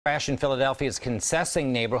Crash in Philadelphia's Kingsessing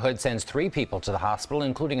neighborhood sends 3 people to the hospital,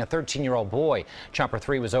 including a 13-year-old boy. Chopper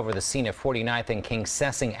 3 was over the scene at 49th and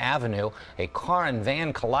Kingsessing Avenue. A car and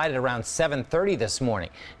van collided around 7:30 this morning.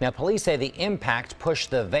 Now, police say the impact pushed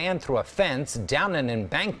the van through a fence, down an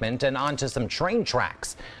embankment, and onto some train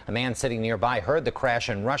tracks. A man sitting nearby heard the crash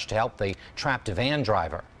and rushed to help the trapped van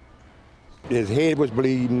driver. His head was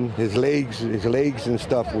bleeding, his legs and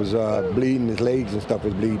stuff was bleeding, his legs and stuff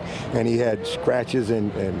was bleeding, and he had scratches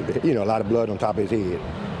and a lot of blood on top of his head.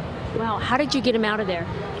 Wow, how did you get him out of there?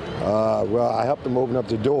 Well, I helped him open up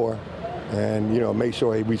the door and, make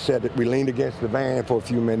sure we leaned against the van for a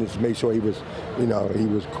few minutes, make sure he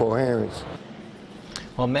was coherent.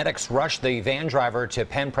 Well, medics rushed the van driver to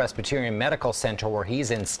Penn Presbyterian Medical Center, where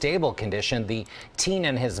he's in stable condition. The teen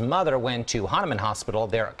and his mother went to Hahnemann Hospital.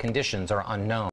 Their conditions are unknown.